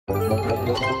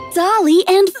Dolly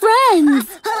and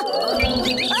Friends!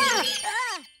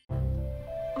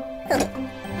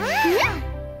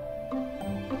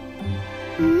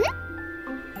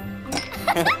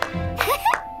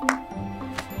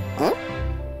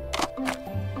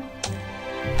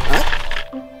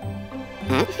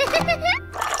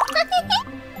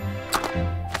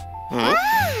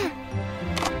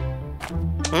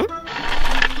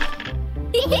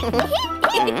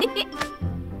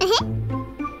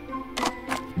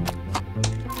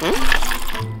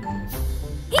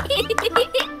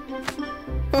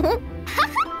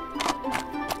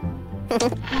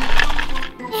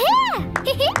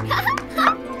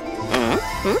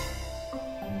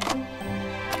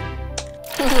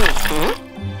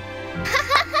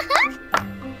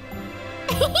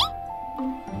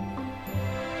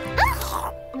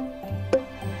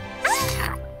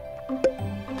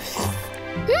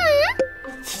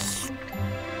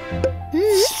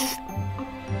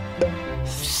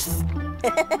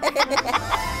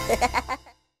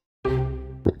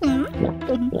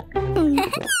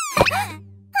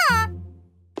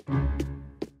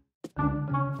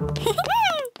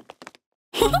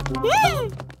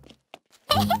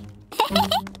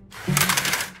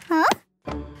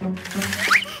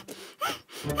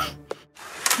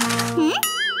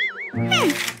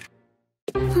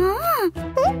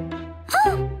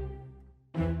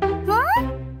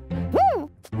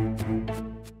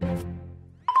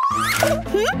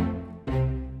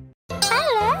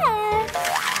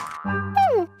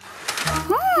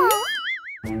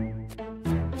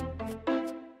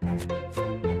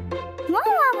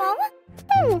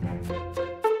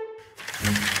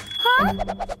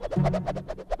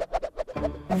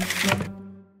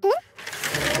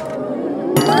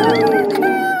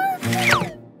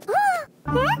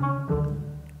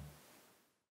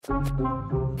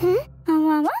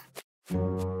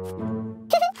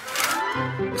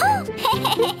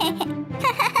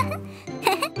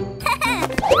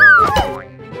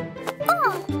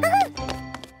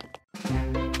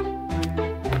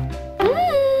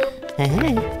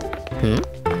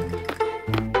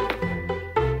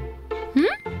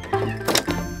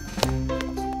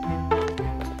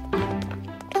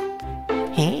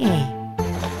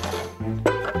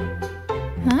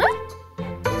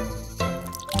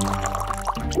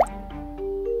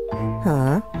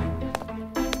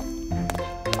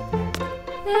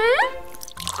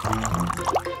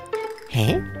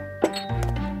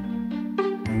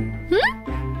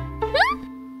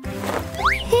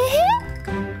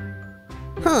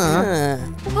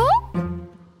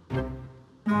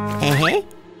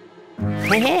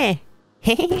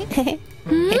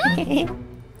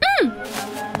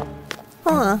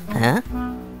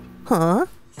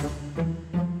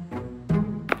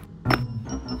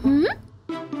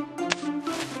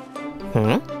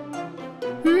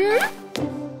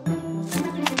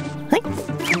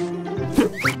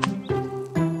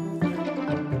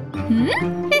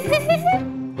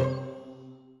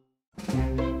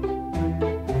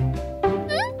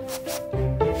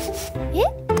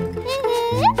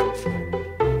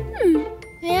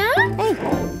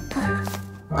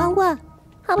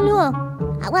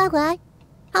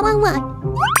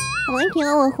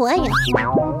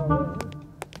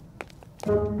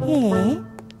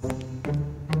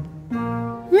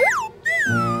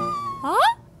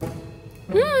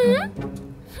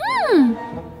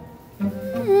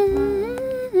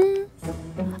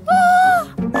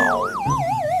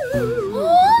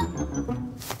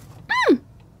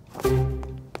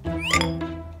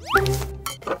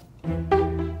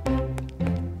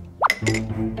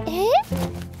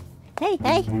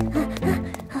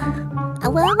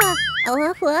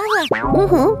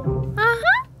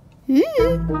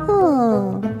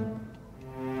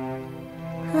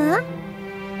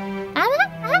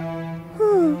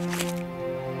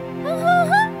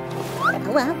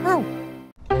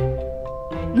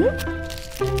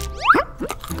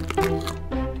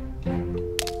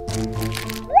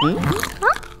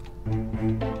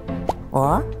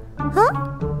 What?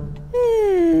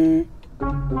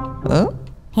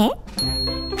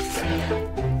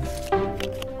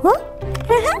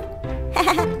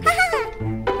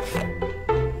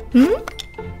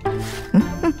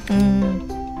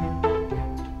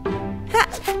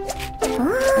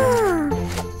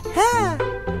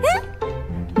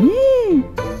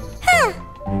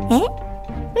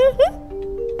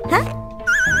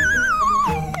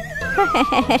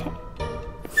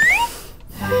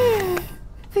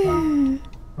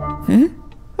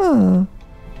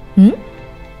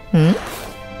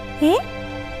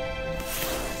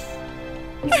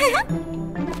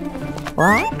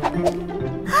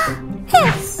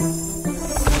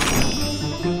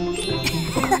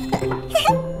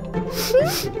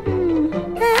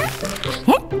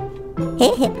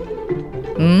 Hmm?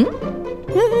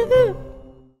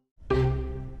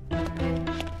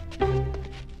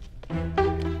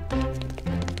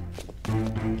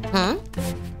 Huh?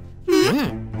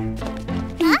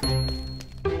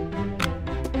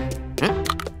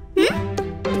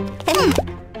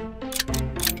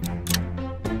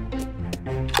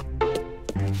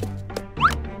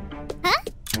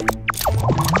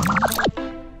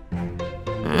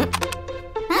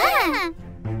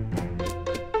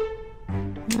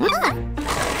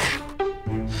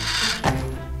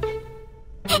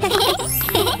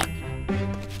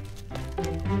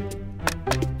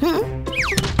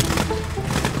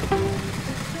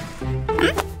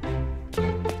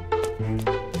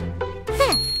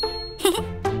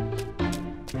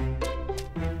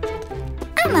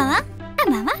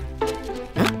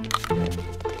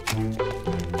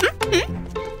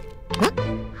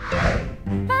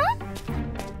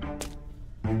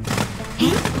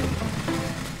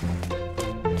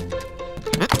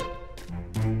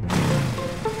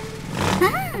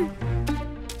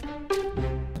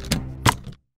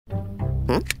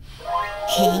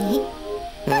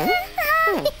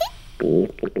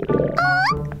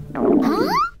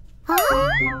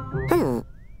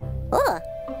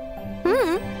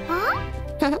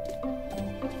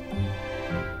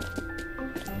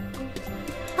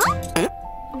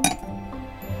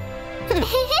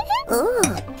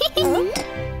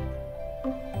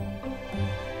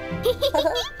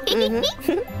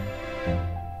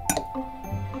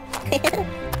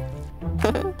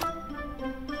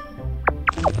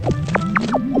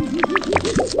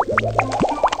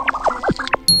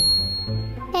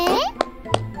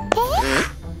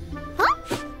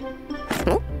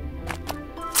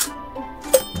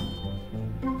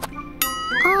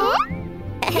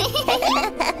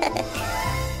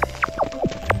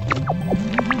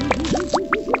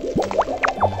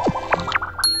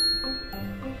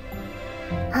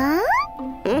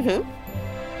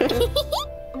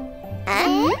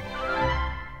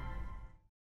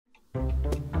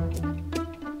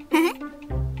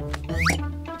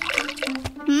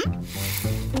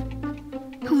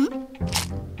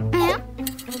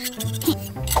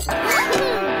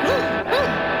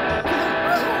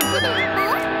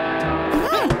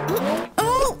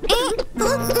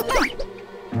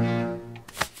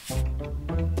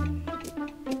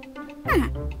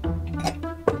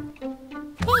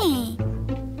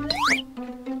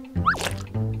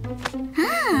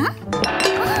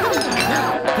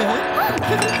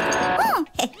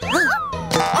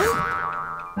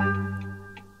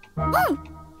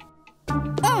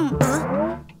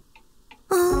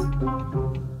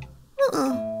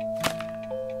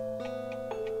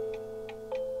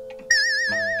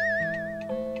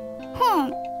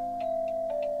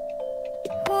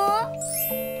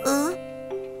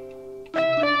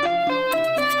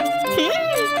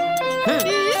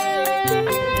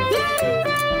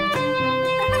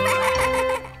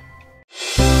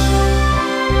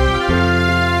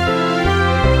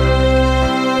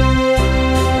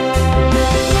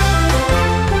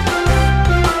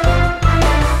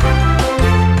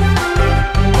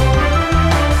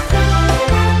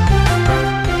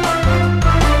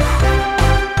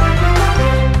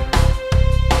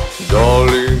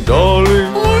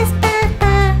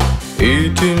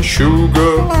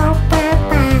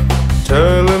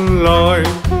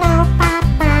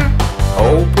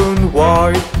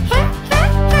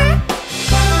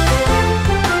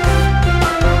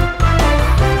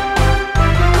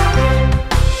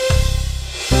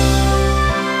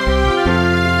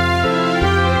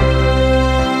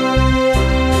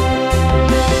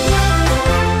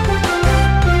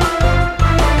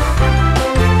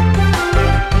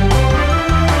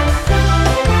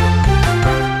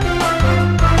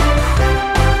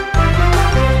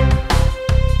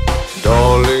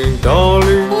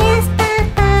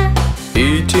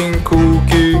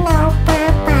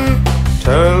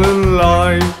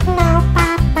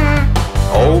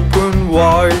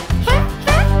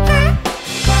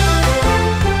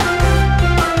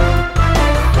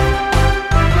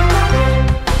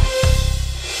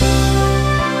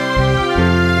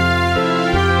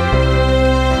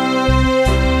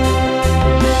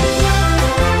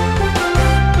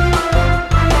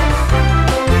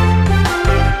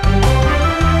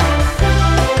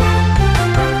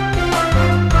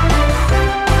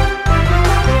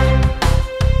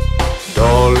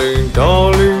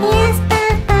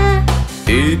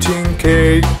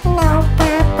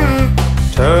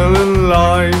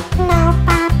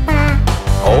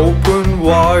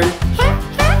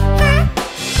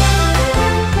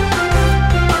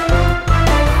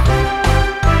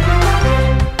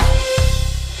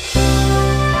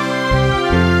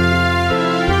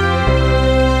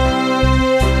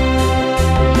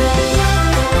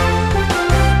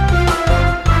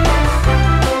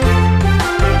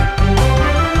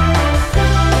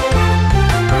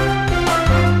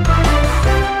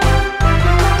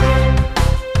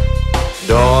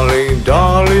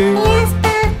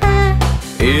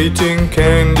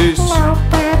 candies. No,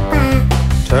 Papa.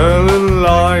 Tell a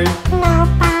lie. No,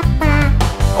 Papa.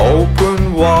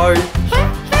 Open wide.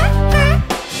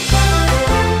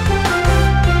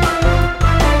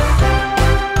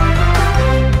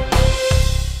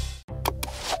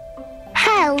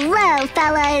 Hello,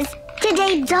 fellas.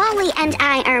 Today, Dolly and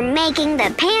I are making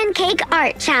the pancake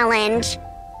art challenge.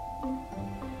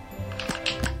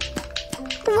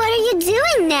 What are you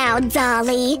doing now,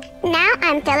 Dolly? Now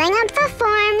I'm filling up the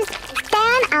forms.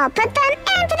 Then I'll put them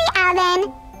into the oven.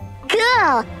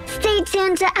 Cool! Stay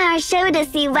tuned to our show to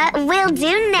see what we'll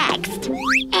do next.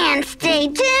 And stay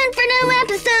tuned for new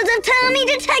episodes of Tommy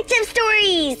Detective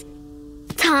Stories.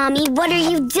 Tommy, what are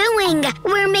you doing?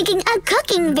 We're making a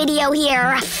cooking video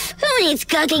here. Who needs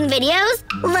cooking videos?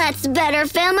 Let's better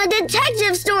film a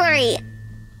detective story.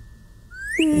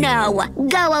 No,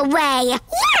 go away.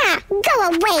 Yeah, go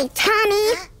away,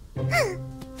 Tommy.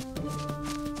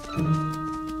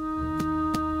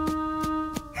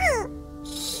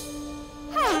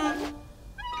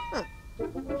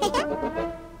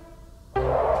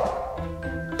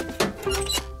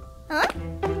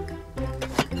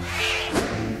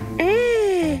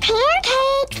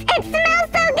 Pancakes! It smells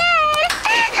so good!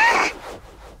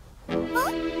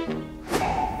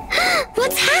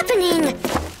 What's happening?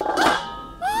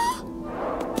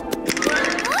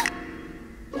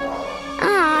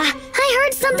 I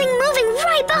heard something moving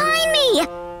right behind me!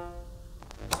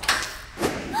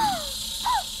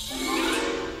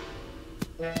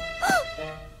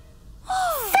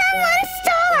 Someone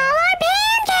stole all our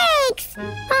pancakes!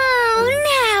 Oh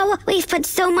no! We've put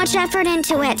so much effort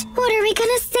into it. What are we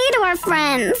gonna say to our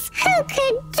friends? Who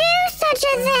could do such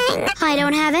a thing? I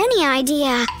don't have any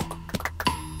idea.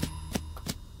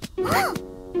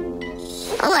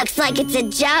 Looks like it's a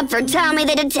job for Tommy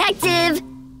the detective.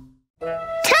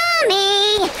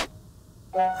 Tommy!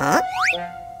 Huh?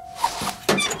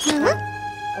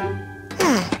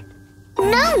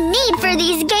 No need for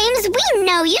these games. We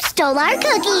know you stole our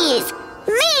cookies.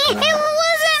 Me? It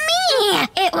wasn't me.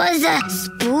 It was a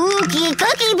spooky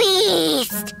cookie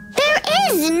beast. There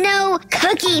is no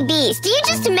cookie beast. You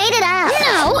just made it up.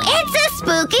 No, it's a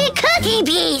spooky cookie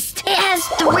beast. It has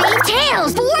 3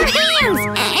 tails, 4 hands,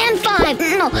 and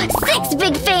 6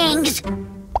 big fangs.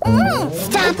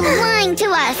 Stop lying to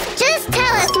us. Just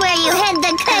tell us where you hid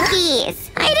the cookies.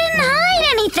 I didn't hide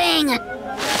anything.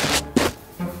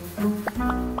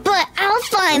 But I'll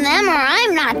find them or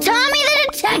I'm not Tommy the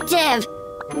detective.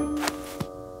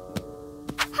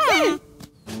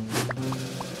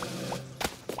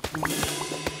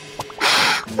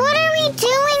 What are we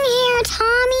doing here,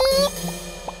 Tommy?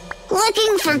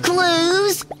 Looking for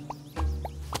clues.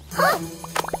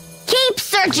 Keep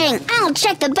searching. I'll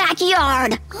check the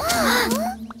backyard.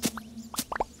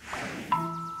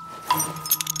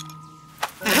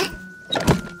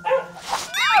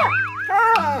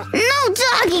 No,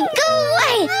 doggy, go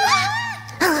away.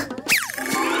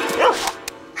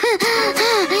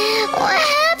 What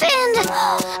happened?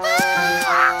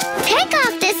 Take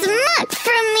off this muck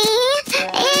from me.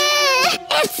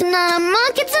 It's not a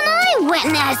muck, it's an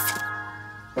eyewitness.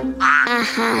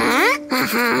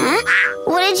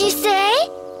 What did you say?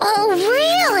 Oh,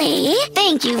 really?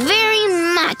 Thank you very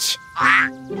much.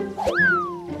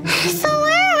 So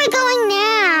where are we going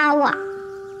now?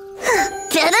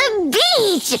 To the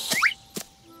beach!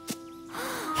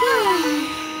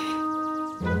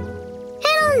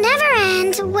 It'll never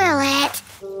end, will it?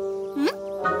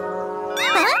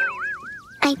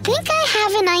 I think I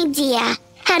have an idea.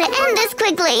 How to end this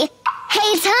quickly.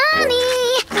 Hey, Tommy!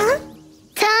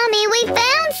 Tommy, we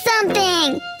found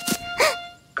something!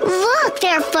 Look,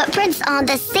 there are footprints on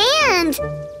the sand.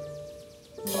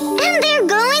 And they're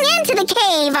going into the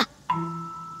cave.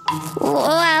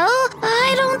 Well,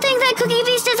 I don't think that Cookie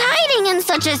Beast is hiding in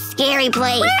such a scary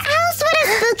place. Where else would a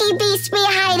spooky beast be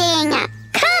hiding?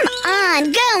 Come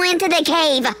on, go into the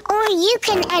cave. Or you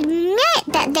can admit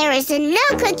that there is no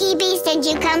Cookie Beast and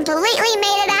you completely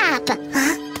made it up.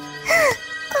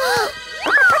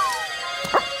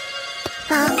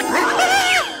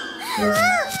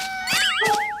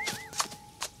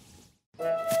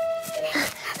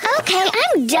 Okay,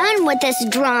 I'm done with this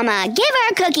drama. Give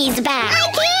our cookies back.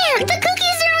 I can't! The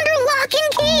cookies are under lock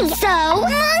and key. So,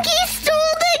 Monkey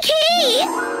stole the key.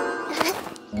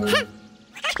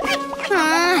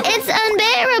 It's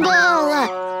unbearable.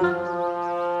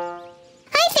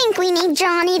 I think we need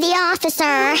Johnny the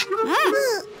officer.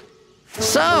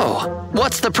 So,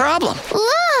 what's the problem?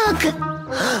 Look!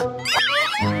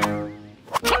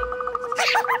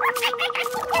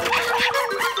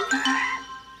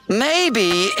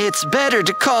 Maybe it's better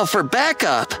to call for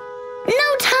backup.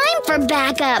 No time for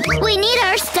backup. We need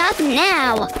our stuff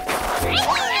now.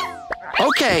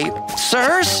 Okay,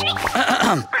 sirs.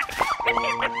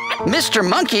 Mr.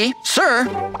 Monkey, sir.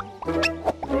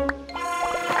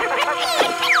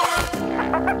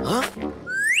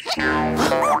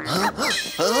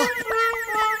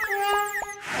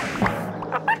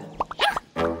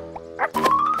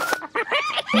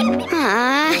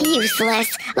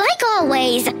 Useless, like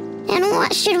always. And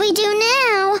what should we do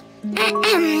now?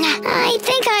 I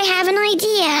think I have an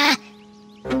idea.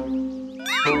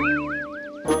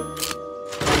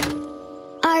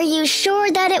 Are you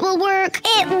sure that it will work?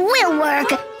 It will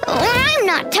work. I'm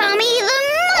not Tommy the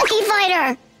Monkey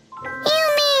Fighter. You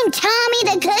mean Tommy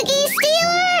the Cookie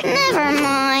Stealer? Never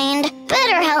mind.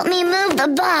 Better help me move the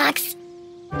box.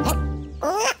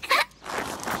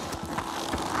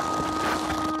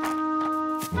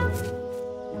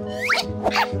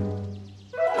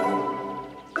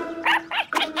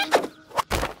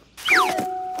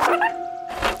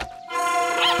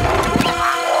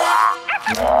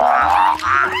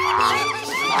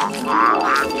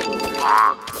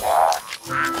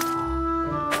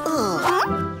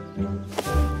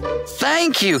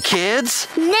 Thank you, kids.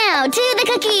 Now to the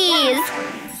cookies.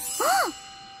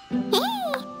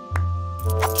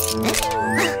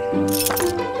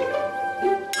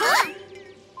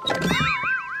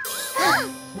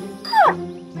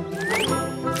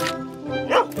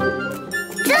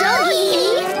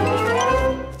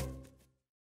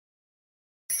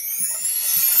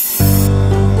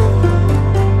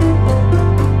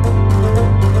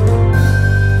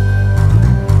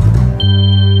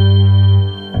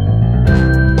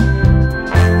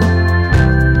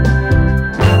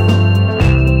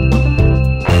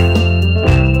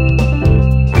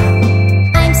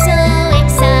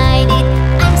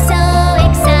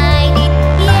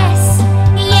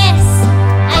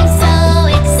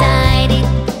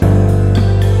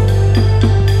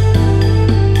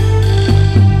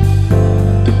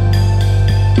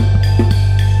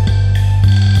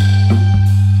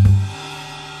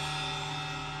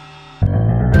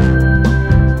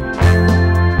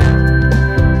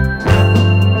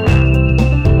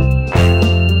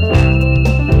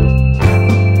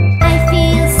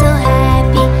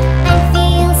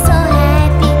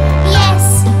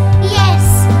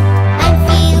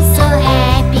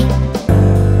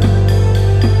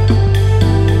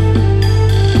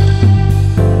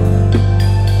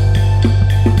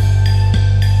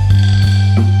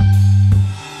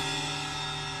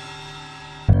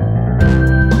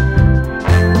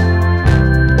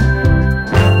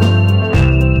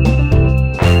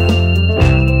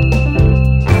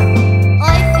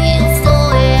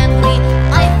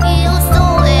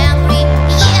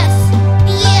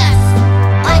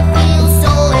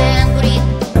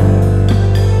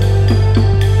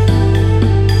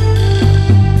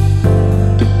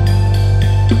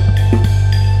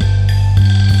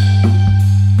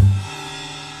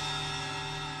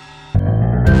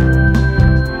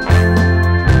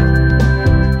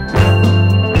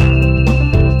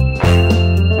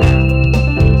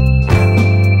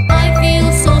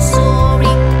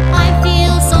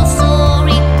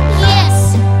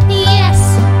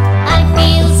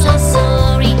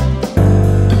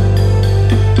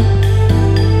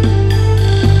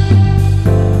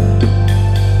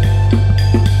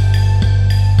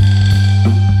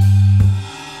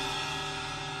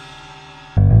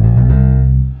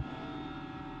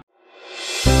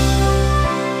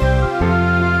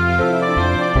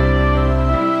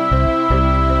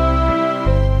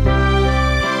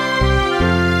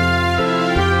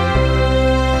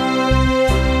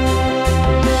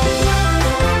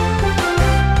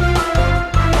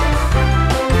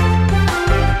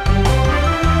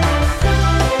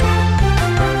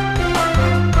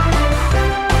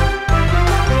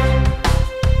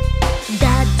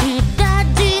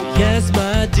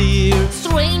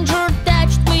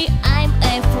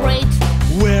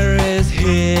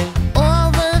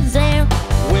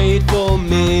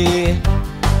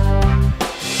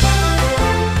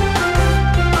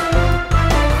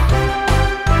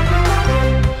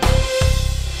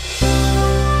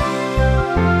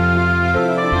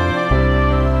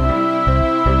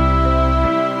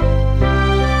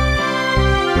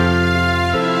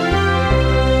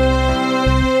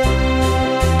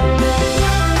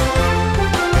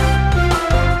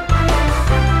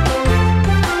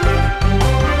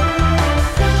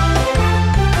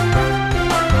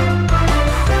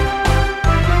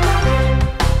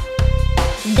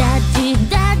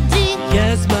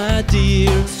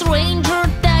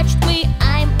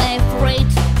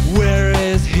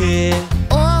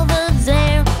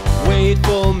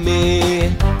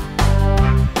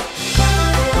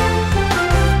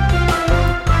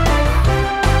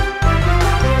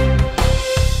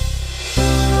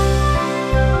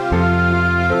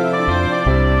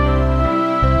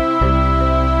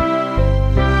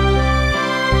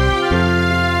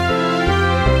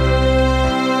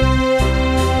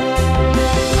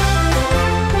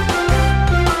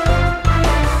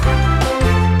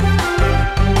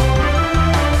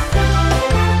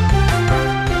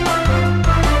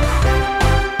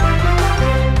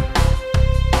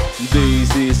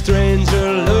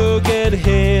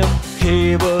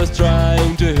 He was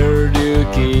trying to hurt you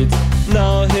kids.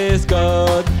 Now he's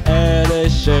caught and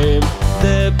ashamed.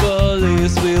 The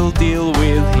police will deal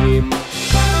with him.